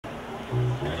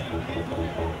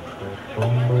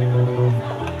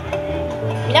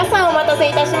皆さんお待たせ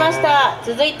いたしました。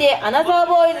続いてアナザー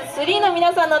ボーイズ3の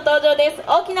皆さんの登場です。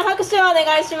大きな拍手をお願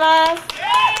いします。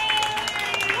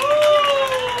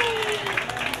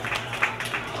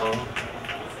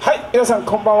はい、皆さん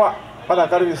こんばんは。まだ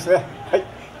明るいですね。はい。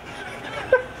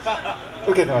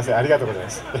受けてますね。ありがとうございま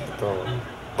す。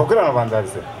僕らのバンドはで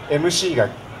すね、MC が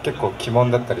結構鬼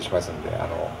門だったりしますんで、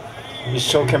一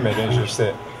生懸命練習し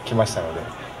てきましたので、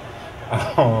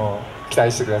期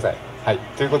待してください。はい、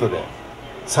ということで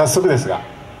早速ですが、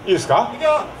いいですか？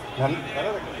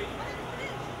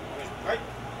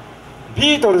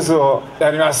ビートルズをや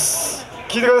ります。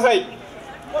聴いてください。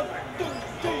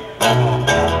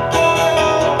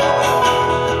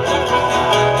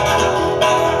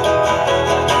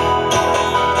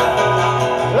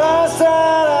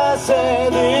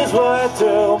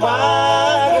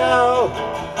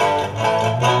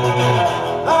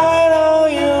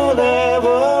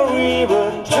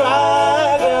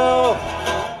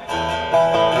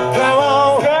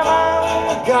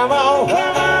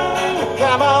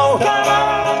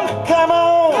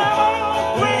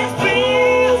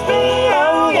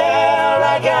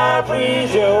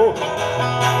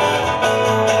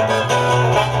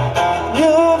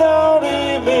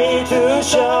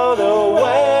Show the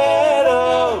way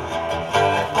though.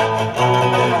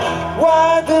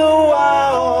 Why do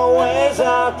I always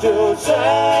have to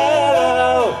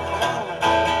settle?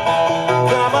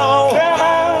 Come on, come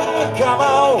on, come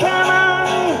on, come on,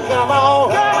 come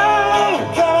on, come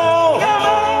on, come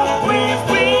on. Please,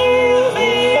 please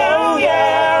me, oh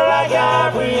yeah, like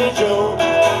I breathe you.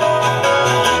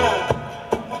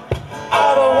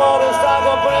 I don't wanna start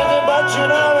complaining, but you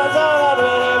know that's all I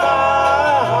really want.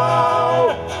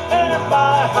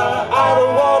 I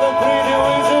don't wanna breathe you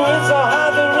easy, it's so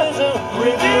hard to reason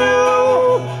with you.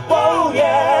 Oh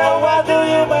yeah, why do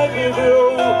you make me do?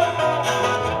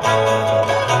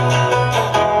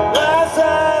 Last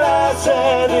night I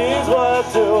said these words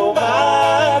to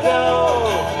my girl.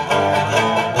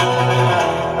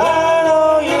 I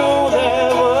know you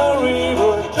never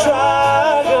even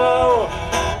try, girl.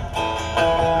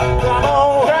 Come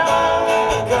on, come on,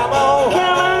 come on,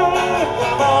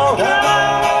 come on,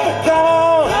 come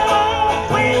on.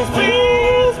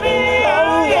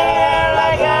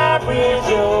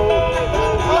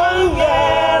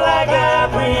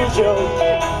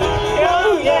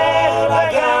 Oh yeah,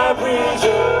 like I breathe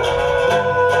you.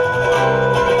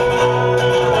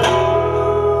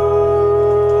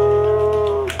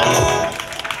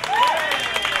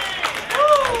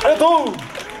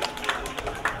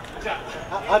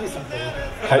アリさんと。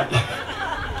はい。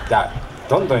じゃあ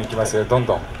どんどんいきますよ。どん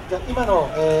どん。じゃあ今の、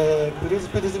プリズ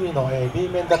プリズミの、B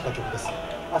面だった曲です。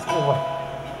あそこにほら。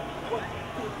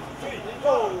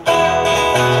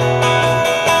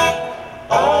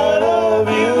I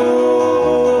love you.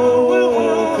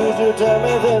 Could you tell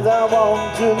me things I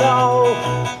want to know?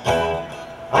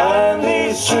 And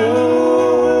it's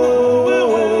true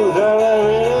that I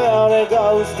really only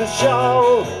goes to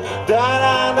show that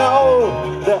I know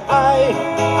that I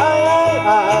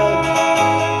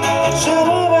should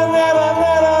have never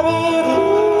been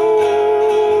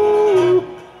blue.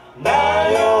 Now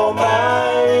you're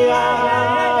mine.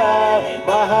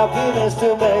 My happiness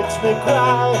still makes me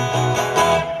cry.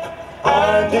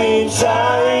 And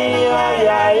inside,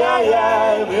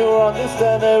 you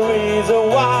understand the reason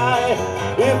why.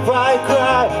 If I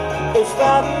cry, it's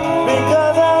not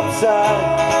because I'm sad,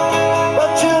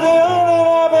 but you're the only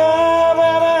love I've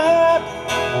ever had.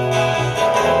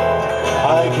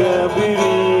 I can't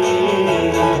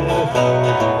believe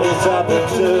it's happened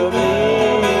to me.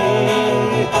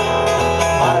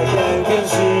 I can't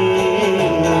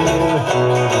conceive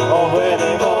of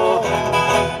any more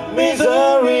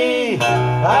misery.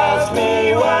 Ask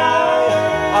me why.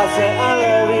 I say I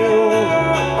love you,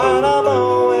 and I'm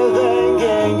always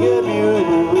thinking of you.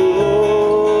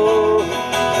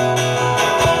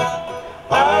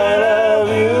 I love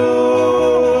you,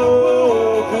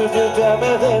 'cause you tell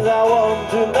me things I want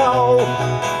to know.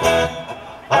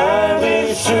 And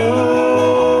it's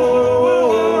true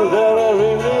that I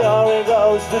really only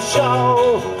goes to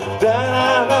show that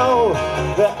I know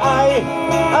that I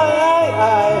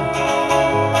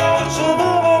should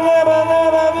never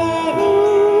be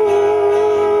blue.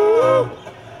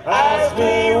 Ask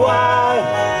me why.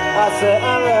 I say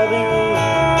I love you,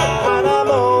 and I'm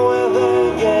always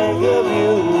thinking of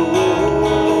you.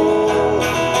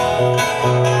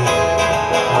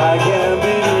 I can't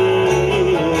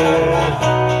believe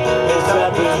it's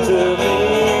happened to me.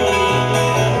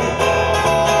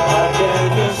 I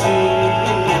can't conceive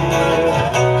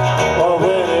of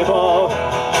any more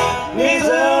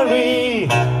misery.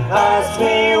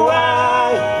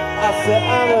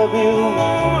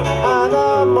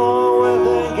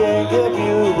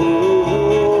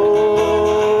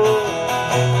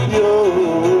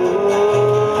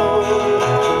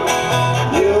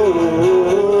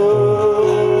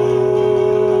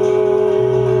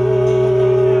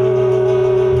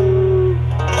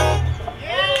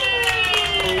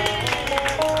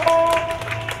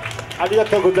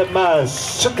 とうございま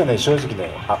す。ちょっとね正直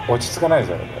ね落ち着かないで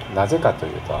すよね。なぜかとい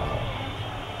うと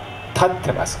立っ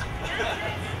てますか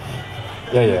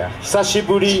ら。いやいや久し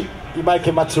ぶり今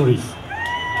池祭り。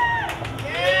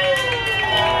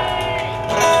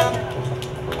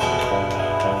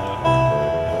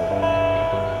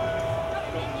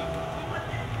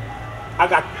上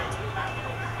がっ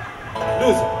ル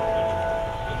ーズ。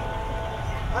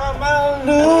I'm a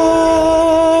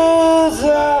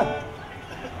loser.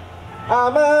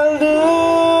 I'm a loser.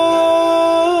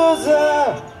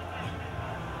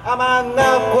 I'm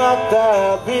not what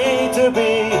I be to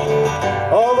be.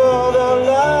 Over the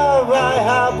love I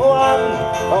have won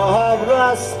or have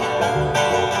lost,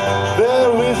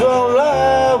 there is one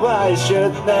love I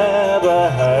should never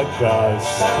have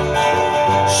crossed.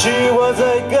 She was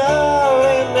a girl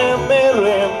in a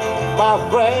million, my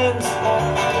friends.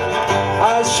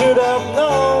 I should have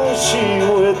known she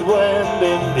would win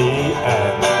in the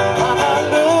end. I'm a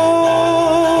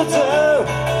loser.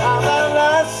 I'm a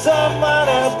lost someone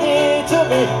else need to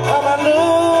be. I'm a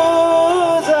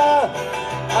loser,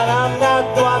 and I'm not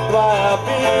what I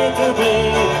be to be.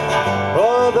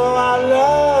 Although I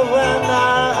love and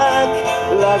I act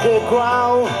like a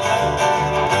clown,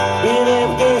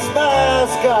 beneath this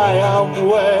mask I am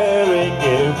wearing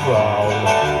a frown.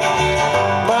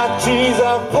 My tears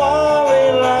are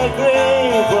falling like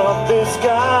rain from the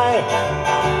sky.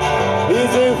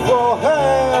 Is it for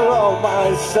her or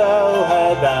myself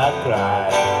had I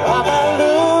cried? I'm a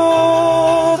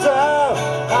loser.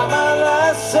 I'm a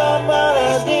lost someone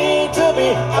else need to be.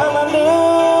 I'm a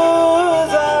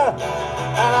loser,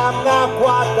 and I'm not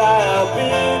what I have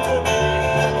been to be.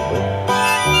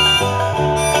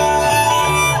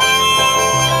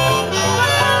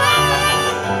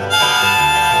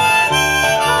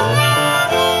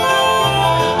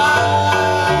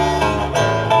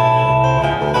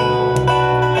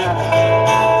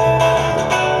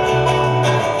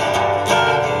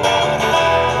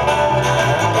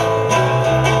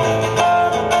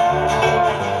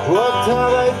 What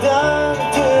have I done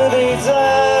to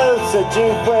deserve such a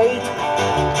fate?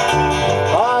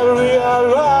 I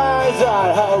realize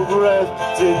I have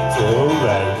left it too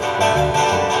late.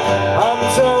 I'm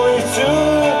sorry to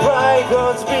cry,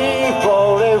 cause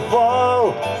before they fall,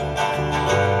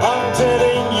 I'm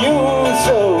telling you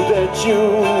so that you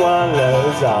won't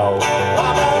lose out.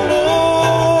 I'm a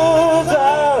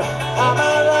loser. I'm a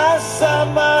lost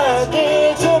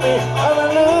somebody to me. I'm a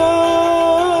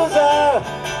loser,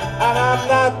 and I'm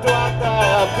not what I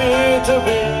appear to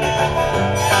be.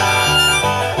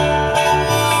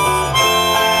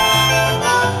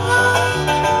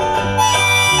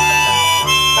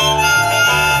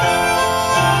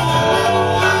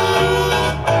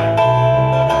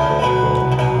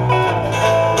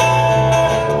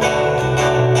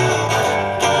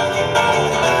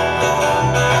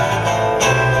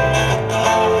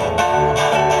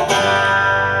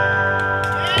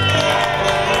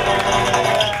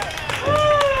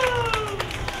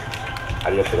あ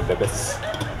りがとうございます。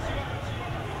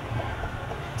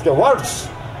次はワルツ。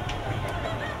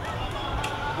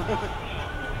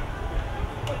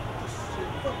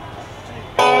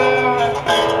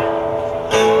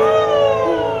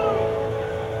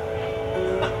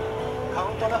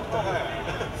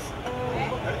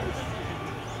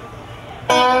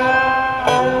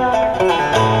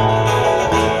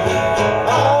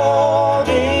Oh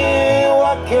dear,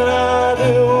 what can I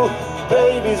do?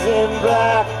 Baby's in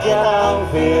black and I'm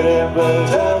feeling blue.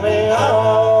 Tell me,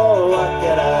 oh, what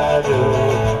can I do?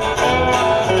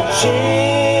 She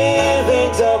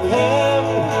thinks of him,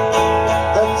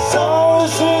 and so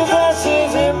she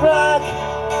dresses in black.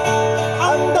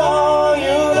 And though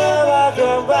you never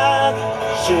come back,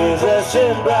 she's dressed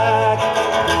in black.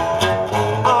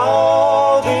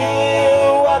 Oh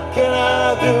dear, what can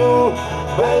I do?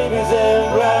 Baby's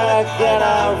in black and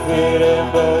I'm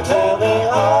feeling blue. Tell me,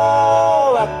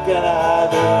 oh, what can I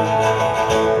do?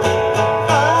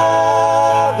 I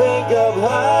think of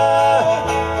her,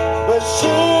 but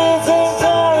she's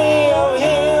sorry of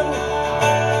him.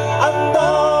 And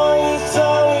though he's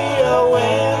sorry of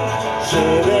him, she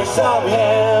thinks of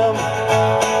him.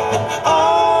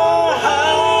 Oh,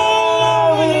 how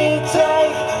long will it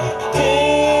take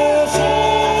till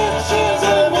she's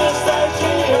a mistake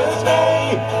she has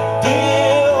made?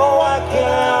 Dear, what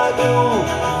can I do?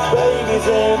 Baby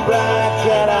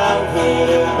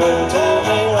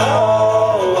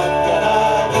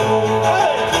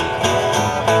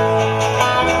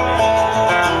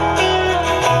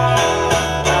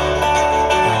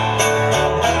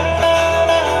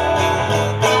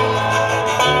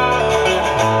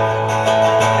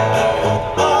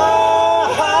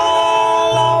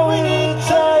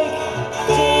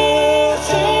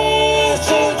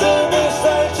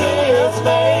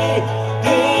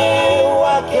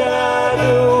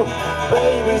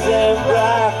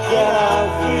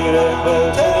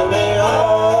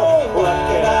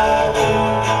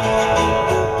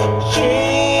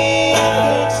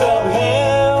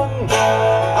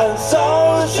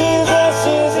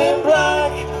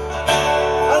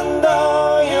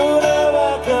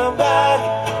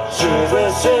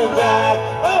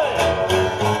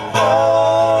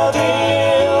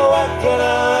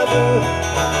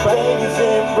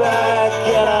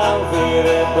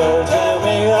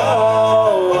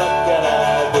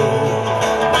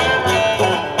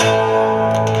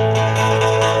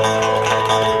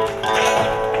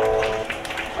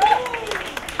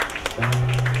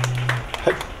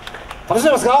楽しん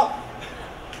でますか？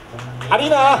アリー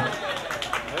ナ、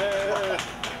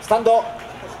スタンド、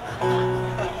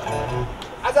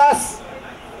あざーす。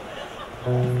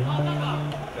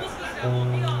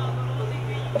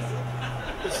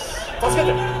助け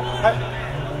て。はい。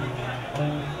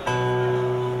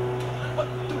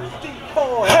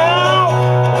Help!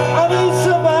 I need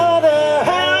somebody.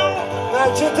 Help!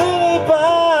 Not just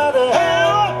anybody.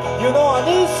 Help! You know I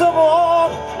need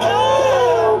someone.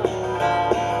 Help!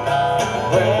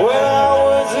 When I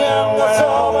was young, I so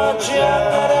much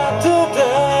younger than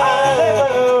today.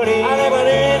 I never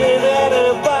needed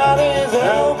anybody's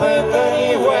help in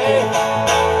any way.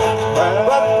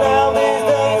 But now these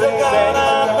days are gone,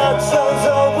 I'm not so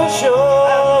sure.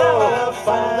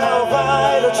 Now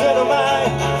find a gentle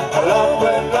mind, alone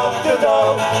and lock the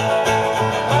door.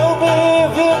 Help me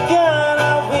if you can,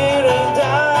 I'm feeling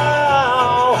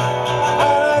down.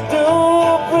 And I do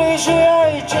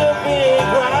appreciate you being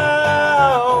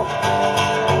around.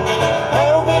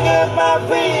 Help me get my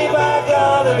feet back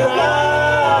on the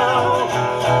ground.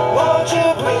 Won't you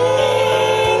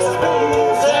please,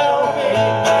 please help me?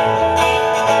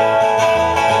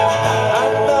 I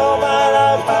know my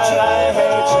life could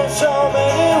change in so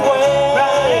many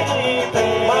ways.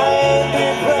 My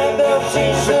independence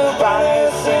seems to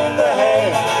bias in the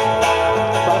haze.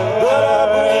 But I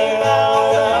bring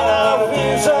out and I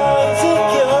feel so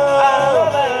insecure. I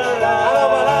know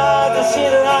what I just see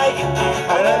like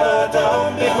I never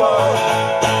done before.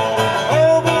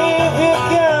 Help me if you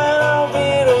can, I'm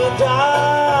feeling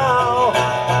down.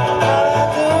 And I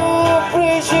do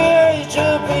appreciate you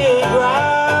being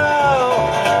around.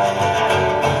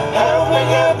 Help me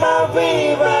get my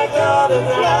feet back on the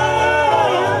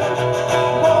ground.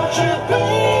 Won't you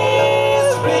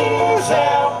please, please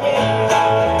help me?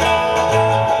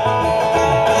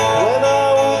 When I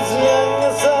was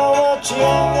younger, so much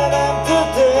younger than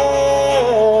today,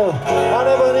 I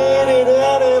never needed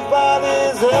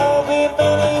anybody's help in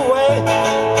any way.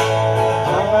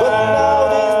 But now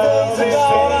these days are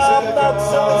gone, I'm not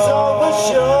so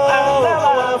sure.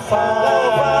 Now I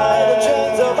find the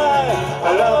chains of mine, I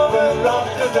love and lock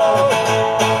the door.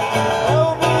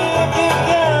 Help me if you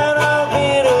can, I'm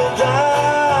feeling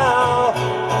down.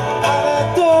 And I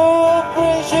do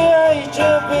appreciate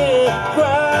you being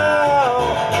proud.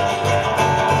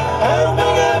 Help me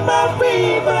get my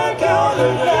feet back on the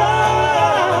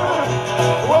ground.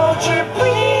 Won't you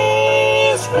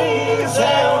please, please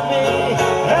help me?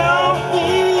 Help me,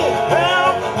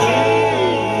 help me.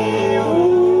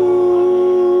 Ooh.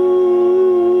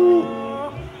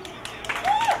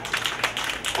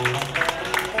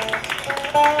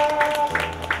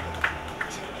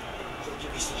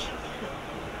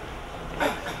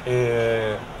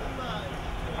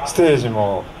 ステージ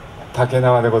も竹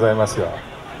縄でございますが、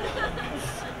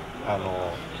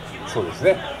そうです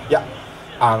ね。いや、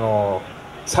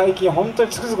最近本当に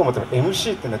つくづく思っても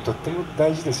MC ってね、とっても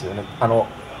大事ですよね。時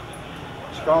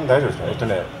間大丈夫ですか？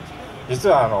実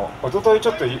は一昨日ち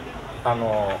ょっと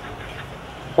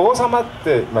王様っ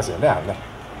ていますよね、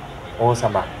王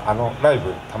様、ライ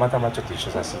ブたまたまちょっと一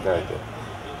緒させていただいて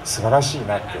素晴らしい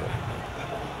なって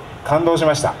感動し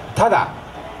ました。ただ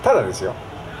ですよ、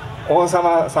王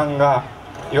様さんが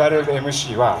言われる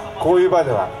MC はこういう場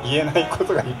では言えないこ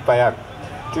とがいっぱいある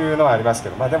っていうのはありますけ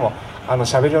ど、まあでも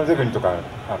喋りのテクニックとか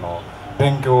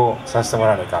勉強させても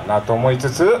らわないかなと思い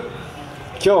つつ、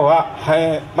今日は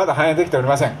まだ反映できており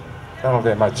ません。なの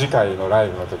で、次回のライ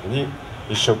ブの時に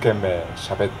一生懸命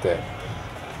喋って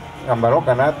頑張ろう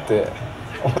かなって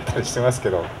思ったりしてますけ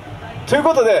ど、という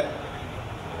ことで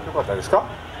よかったですか？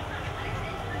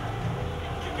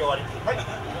休憩終わり。はい、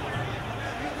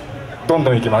どん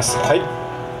どんいきます。はい。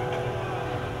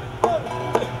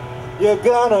You're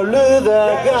gonna lose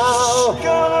that girl. You're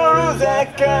gonna lose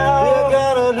that girl. You're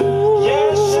gonna lose.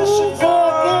 Yes, she's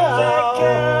gonna lose that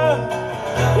girl.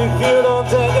 If you don't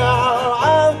take her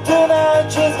out tonight,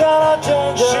 she's gonna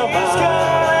change her mind. She's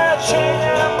gonna change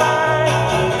her mind.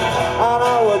 And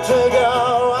I will take her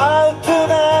out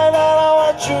tonight, and I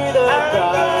will treat her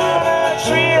kind.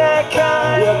 Treat her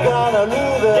kind. You're gonna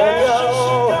lose that girl. Yes,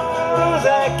 she's gonna lose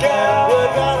that girl.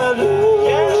 You're gonna lose.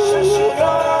 Yes, she's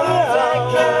gonna lose that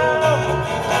girl.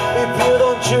 If you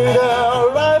don't treat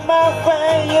her right, my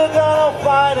friend, you're gonna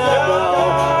find her girl.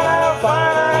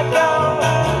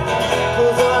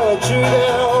 Cause I will treat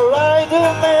her right,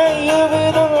 man, you'll be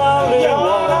the lonely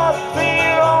one.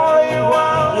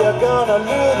 You're gonna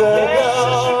lose that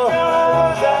girl.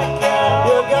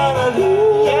 You're gonna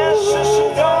lose. Yes,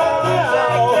 she's gonna lose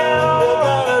that girl. You're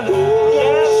gonna lose.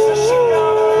 Yes, she's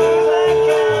gonna lose that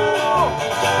girl.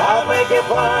 I'll make it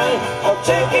fine. I'm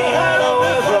taking her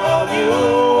away from you.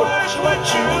 Watch what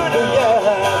you do. Yeah.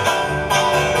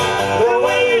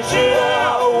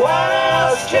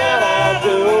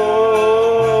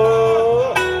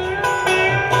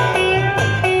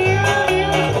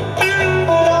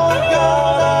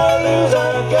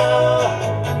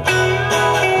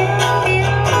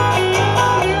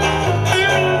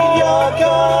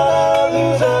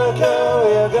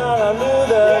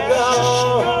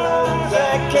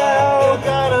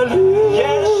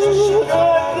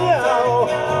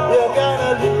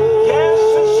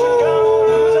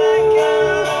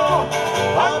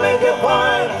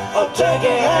 take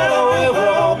your hand away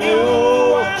from you.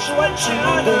 Watch what you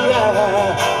do,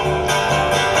 yeah.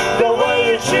 The way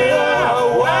you treat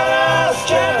her, what else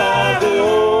can I do?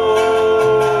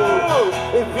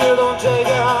 If you don't take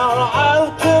her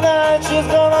out tonight, she's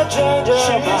gonna change her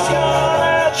mind. She's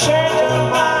gonna change her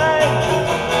mind.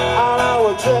 And I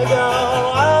will take her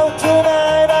out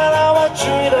tonight, and I will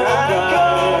treat her kind. I'm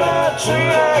gonna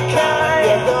treat her kind.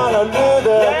 You're gonna lose her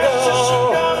girl. Yes, she's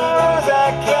gonna lose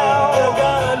that girl. You're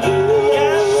gonna lose.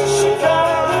 Yes, she's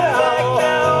gonna lose that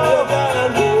girl. You're gonna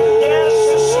lose. Yes,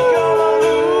 she's gonna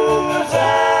lose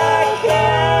that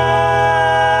girl.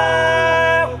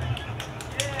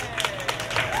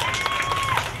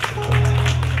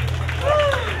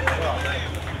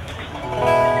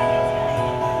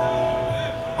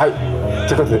はい、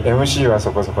ということで MC は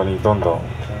そこそこにどんどんい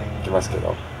きますけ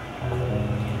ど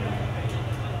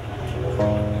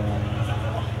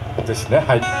ですね。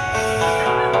はい、い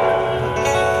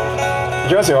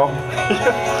きますよ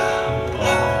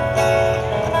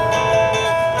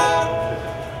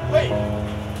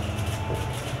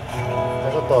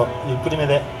ちょっとゆっくりめ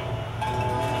で、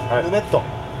はい、ぬめっと。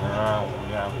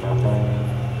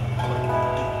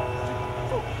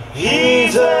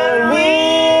He's a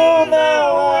real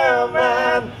now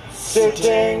man,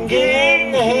 sitting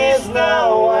in his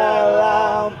now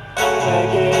alarm,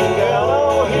 making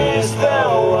go his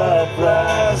now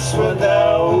press with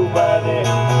nobody.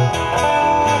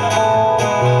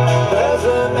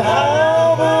 Doesn't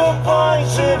have a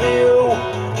point of view,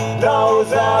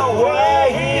 knows out where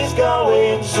he's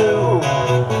going to.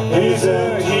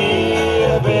 Isn't he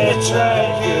a bitch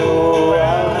like you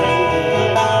and me?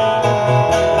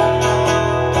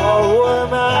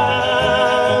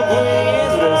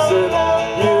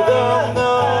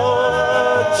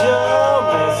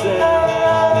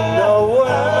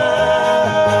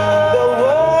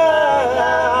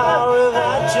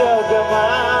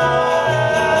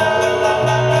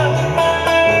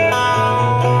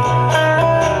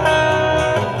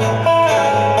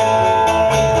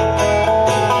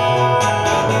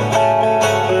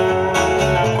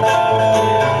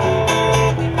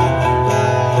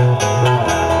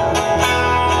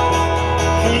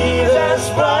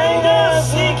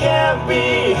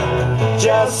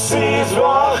 Just sees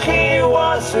what he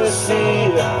wants to see.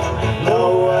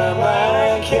 No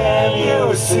man, can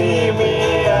you see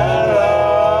me alone?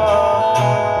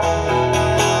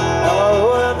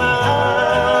 Oh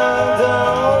man,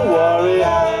 don't worry,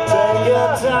 take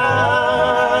your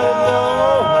time,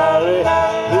 don't hurry,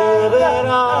 leave it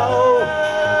all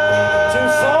to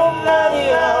somebody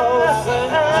else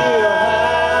and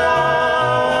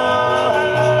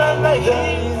you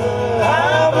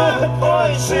have a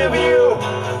point of view,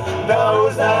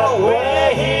 knows not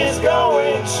where he's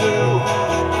going to.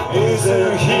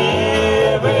 Isn't he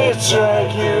a bitch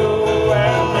like you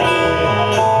and me?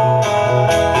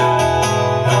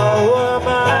 Oh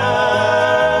man,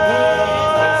 please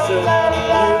listen,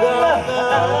 you don't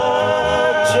know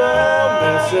what you're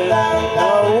missing.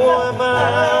 Oh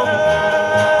man,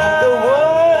 the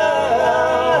world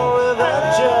without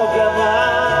your command.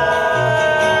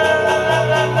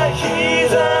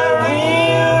 He's a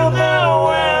real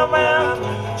nowhere man,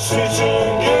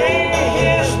 sitting in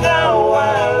his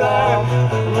nowhere land,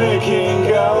 making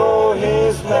go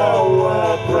his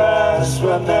nowhere press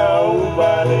for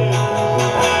nobody.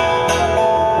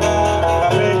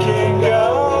 Making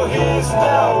go his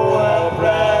nowhere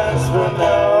press for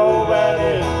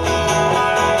nobody.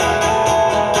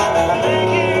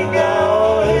 Making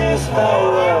go his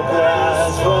nowhere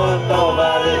press for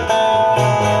nobody.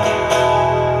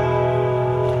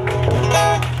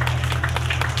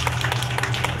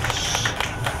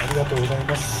 ありがとうござい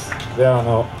ます。で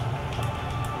は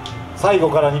最後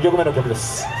から2曲目の曲で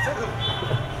す。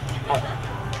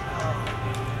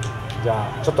じゃ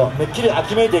あちょっとめっきり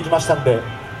秋めいていきましたんで、しっ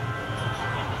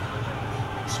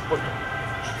ぽり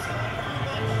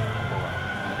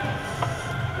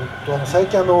と。最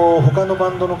近他のバ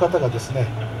ンドの方がですね、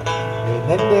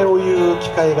年齢を言う機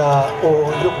会をよ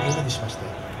く耳にしまして、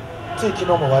つい昨日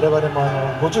も我々も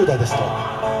50代ですとい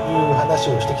う話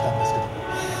をしてきたんですけど、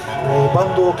バ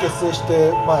ンドを結成し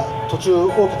て、途中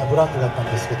大きなブランクがあったん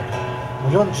ですけども、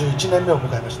もう41年目を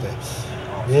迎えまして、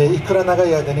いくら長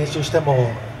い間練習しても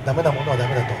ダメなものはダ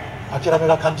メだと諦め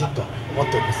が肝心と思っ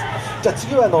ております。じゃあ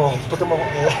次はとても、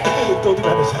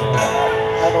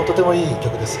とてもいい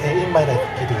曲です。In My Life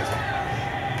聴いてください。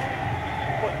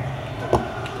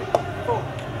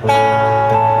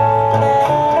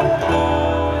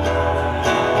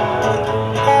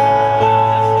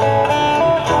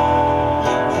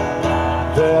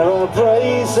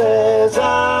Places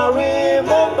I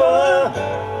remember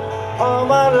all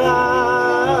my life.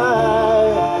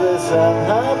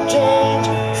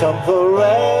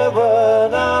 forever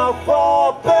now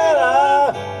for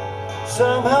better.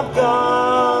 Some have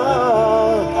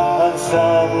gone and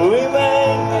some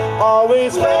remain.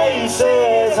 Always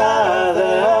faces are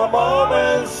there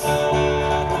moments.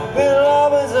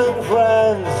 Beloveds and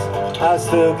friends I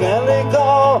still can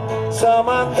recall. Some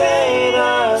are dead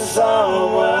and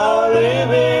some are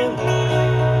living.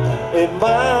 In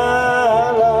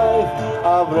my life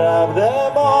I've loved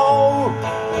them all.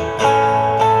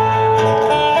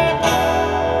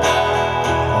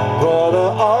 Brother,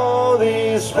 all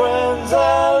these friends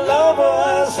are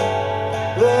lovers.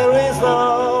 There is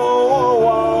no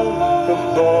one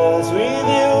compares with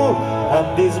you. And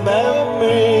these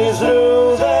memories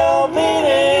lose their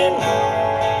meaning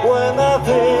when I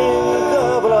think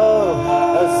of love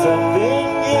as something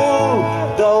new.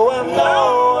 Though I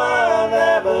know I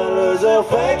never lose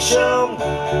affection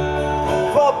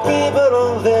for people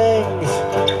and things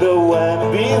that went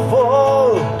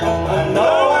before. I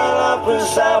know I'll often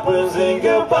stop and think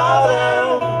about them.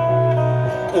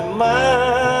 In my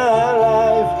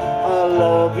life I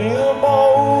love you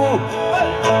more.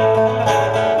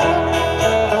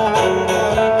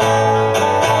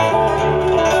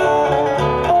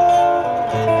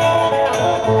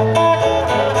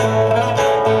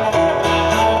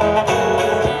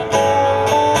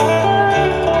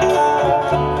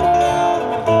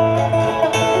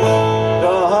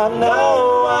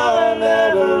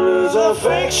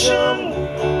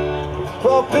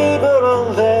 For people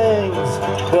and things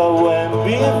that went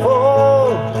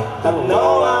before. I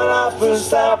know I'll have to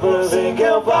stop and think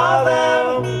about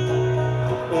them.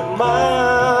 In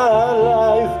my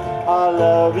life I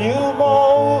love you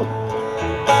more.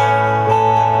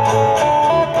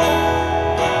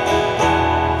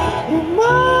 In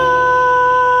my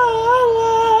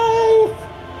life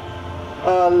I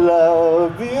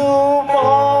love you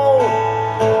more.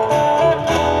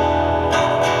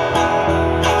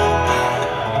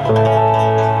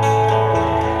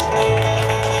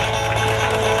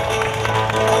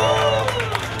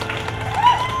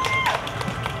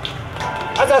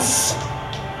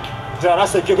じゃあラ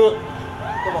スト1曲。どう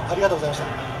もありがとうございました。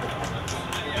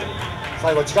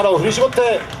最後力を振り絞っ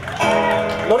て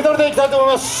ノリノリでいきたいと思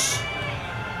います。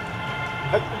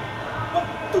はい。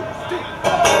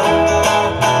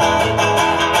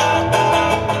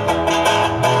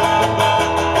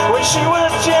When she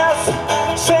was just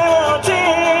 17,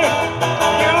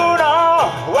 you know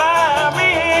what I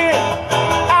mean.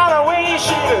 I don't wish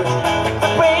you,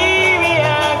 baby, I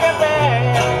got back.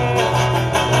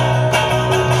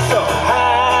 So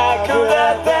how could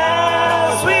I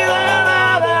dance with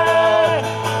another?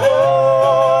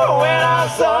 Oh, when I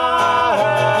saw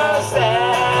her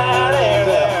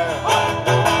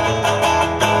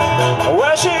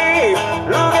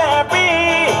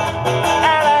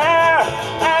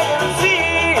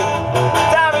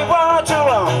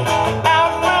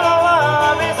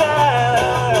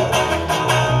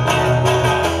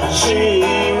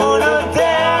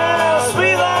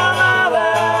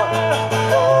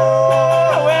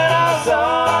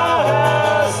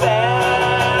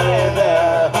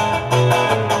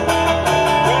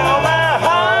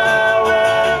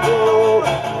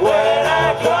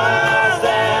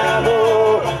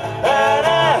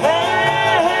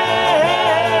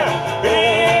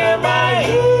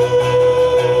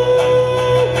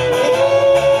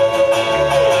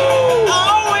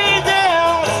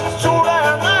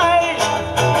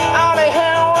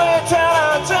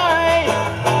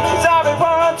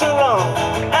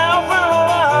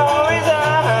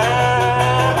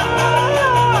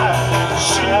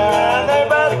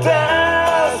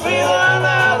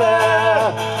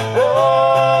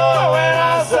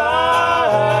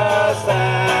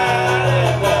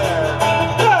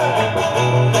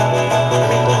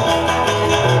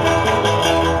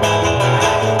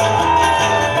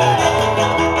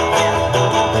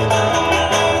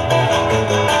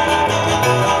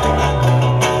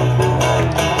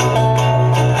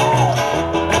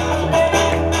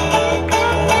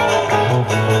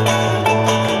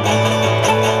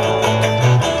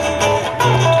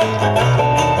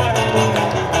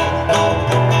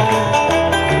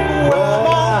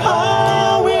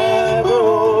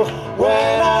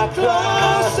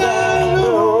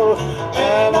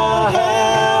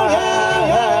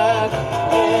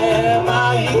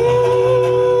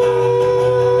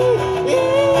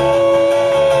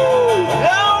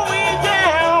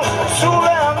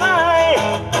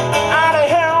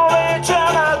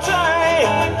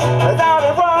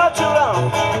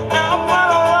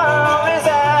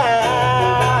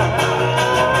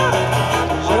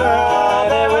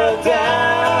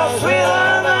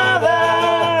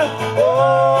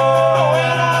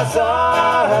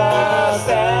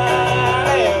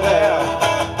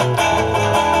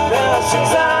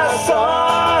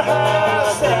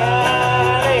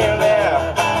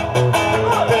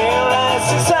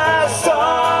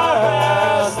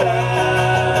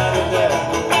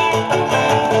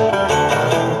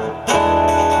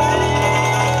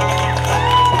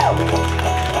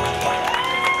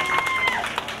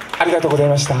りがとうござい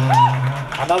ました。ア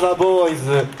ナザーボーイ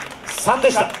ズ3で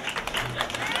した。あ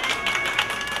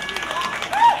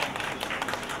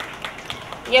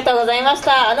りがとうございまし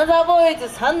た。アナザーボーイズ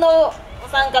3のお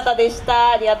三方でし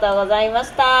た。ありがとうございま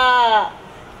した。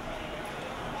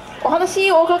お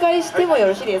話をお伺いしてもよ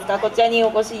ろしいですか。こちらにお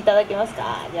越しいただけますか。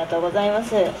ありがとうございま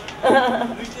す。は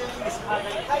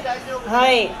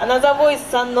い、アナザーボーイズ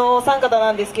さんのお三方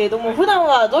なんですけれども、普段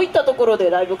はどういったところで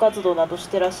ライブ活動などし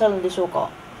てらっしゃるんでしょうか。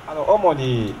主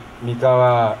に三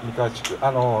河地区、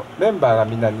メンバーが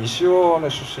みんな西尾の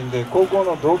出身で高校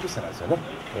の同級生なんですよね。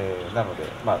なので、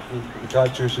三河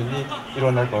中心にい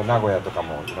ろんな名古屋とか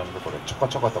もいろんなところちょこ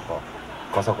ちょこと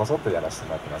こそこそとやらせて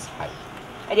もらってます。はい、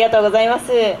ありがとうございま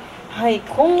す。はい、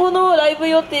今後のライブ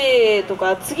予定と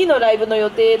か次のライブの予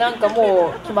定なんか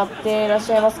もう決まっていらっ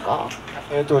しゃいますか。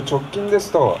直近で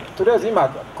すと、とりあえず今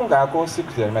回アコースティッ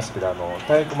クでやりましたけど、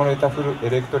太鼓も入れたフルエ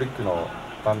レクトリックの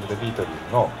バンドでビートルズ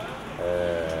の、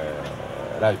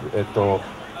ライブ、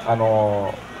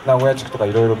名古屋地区とか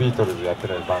いろいろビートルズやって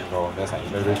るバンドの皆さんい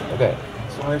ろいろいるので、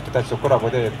その人たちとコラ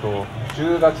ボで、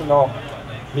10月の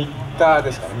3日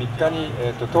ですかね、3日に、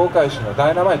東海市のダ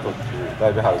イナマイトっていうラ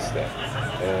イブハウスで、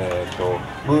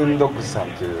ムーンドッグスさん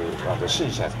というバンド、シ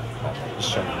ンシャさん一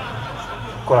緒に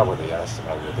コラボでやらせても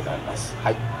らう予定があります。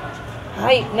はい、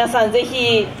はい、皆さんぜ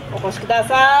ひお越しくだ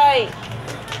さい。はい、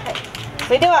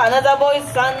それではアナザーボーイ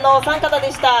ズさんのお三方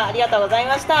でした。ありがとうござい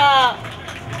ました。